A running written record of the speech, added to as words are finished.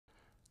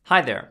Hi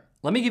there.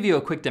 Let me give you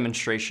a quick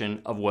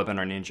demonstration of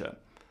WebinarNinja.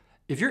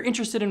 If you're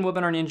interested in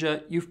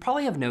WebinarNinja, you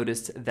probably have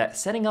noticed that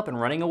setting up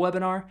and running a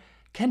webinar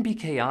can be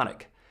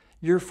chaotic.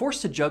 You're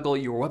forced to juggle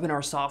your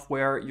webinar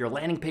software, your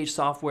landing page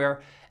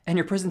software, and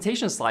your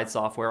presentation slide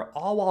software,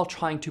 all while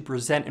trying to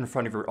present in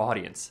front of your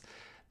audience.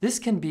 This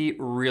can be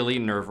really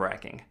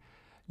nerve-wracking.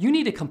 You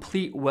need a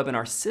complete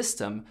webinar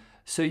system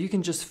so you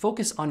can just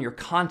focus on your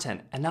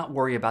content and not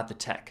worry about the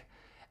tech.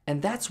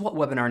 And that's what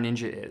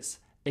WebinarNinja is.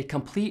 A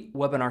complete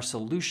webinar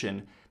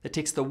solution that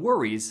takes the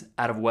worries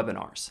out of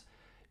webinars.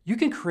 You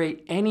can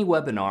create any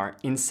webinar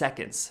in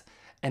seconds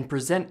and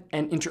present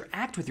and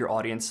interact with your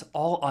audience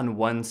all on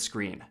one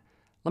screen.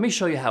 Let me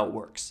show you how it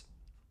works.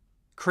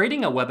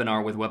 Creating a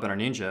webinar with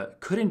WebinarNinja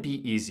couldn't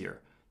be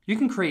easier. You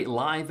can create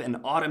live and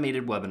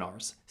automated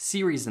webinars,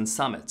 series and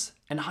summits,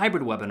 and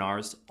hybrid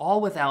webinars, all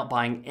without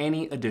buying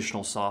any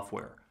additional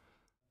software.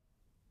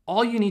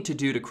 All you need to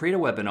do to create a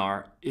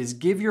webinar is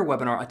give your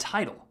webinar a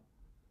title.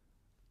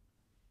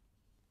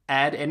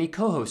 Add any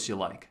co-hosts you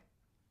like.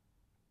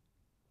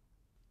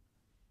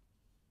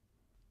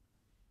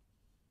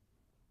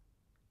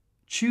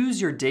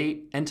 Choose your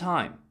date and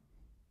time.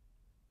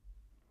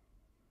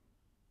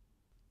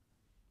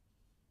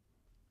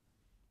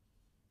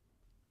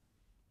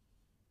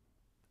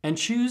 And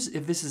choose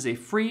if this is a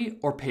free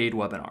or paid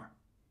webinar.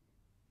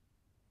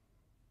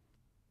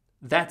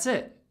 That's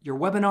it. Your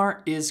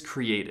webinar is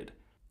created.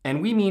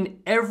 And we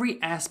mean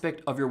every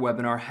aspect of your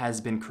webinar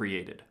has been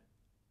created.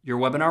 Your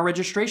webinar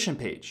registration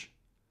page,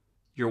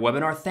 your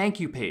webinar thank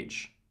you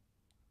page,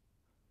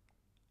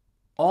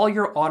 all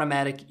your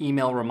automatic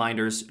email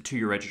reminders to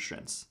your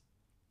registrants.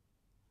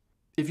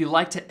 If you'd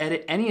like to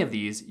edit any of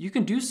these, you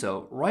can do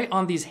so right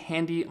on these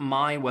handy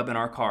My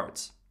Webinar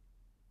cards.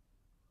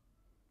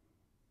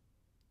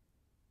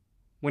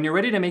 When you're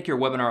ready to make your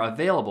webinar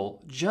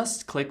available,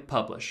 just click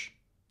Publish.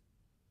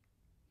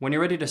 When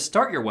you're ready to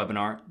start your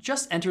webinar,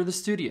 just enter the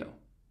studio.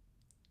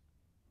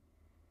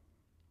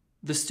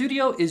 The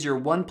studio is your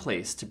one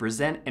place to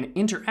present and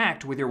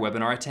interact with your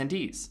webinar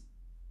attendees.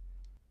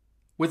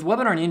 With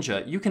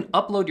WebinarNinja, you can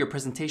upload your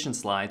presentation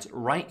slides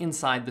right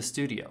inside the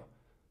studio.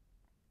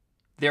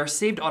 They are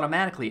saved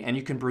automatically and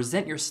you can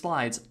present your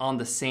slides on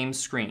the same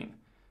screen.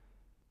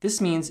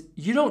 This means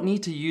you don't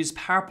need to use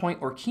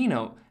PowerPoint or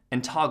Keynote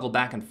and toggle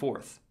back and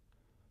forth.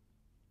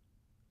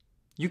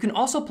 You can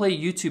also play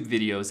YouTube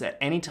videos at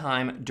any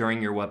time during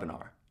your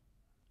webinar.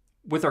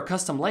 With our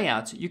custom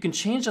layouts, you can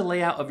change the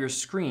layout of your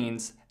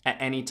screens at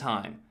any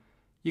time.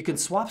 You can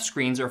swap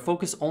screens or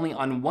focus only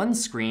on one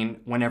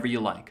screen whenever you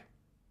like.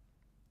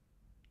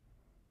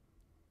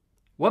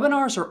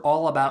 Webinars are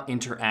all about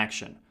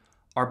interaction.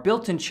 Our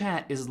built-in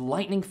chat is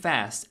lightning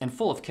fast and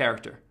full of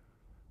character.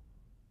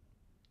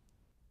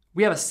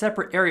 We have a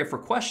separate area for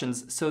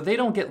questions so they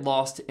don't get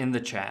lost in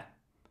the chat.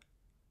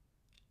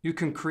 You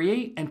can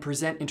create and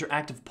present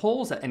interactive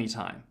polls at any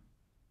time.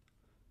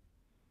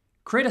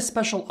 Create a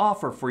special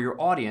offer for your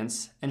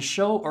audience and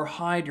show or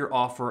hide your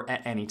offer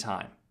at any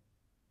time.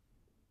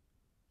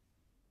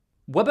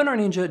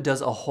 WebinarNinja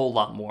does a whole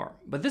lot more,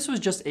 but this was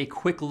just a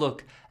quick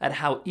look at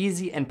how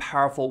easy and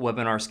powerful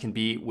webinars can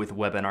be with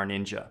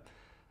WebinarNinja.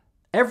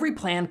 Every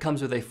plan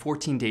comes with a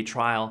 14-day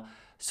trial,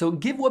 so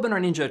give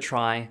WebinarNinja a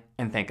try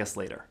and thank us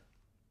later.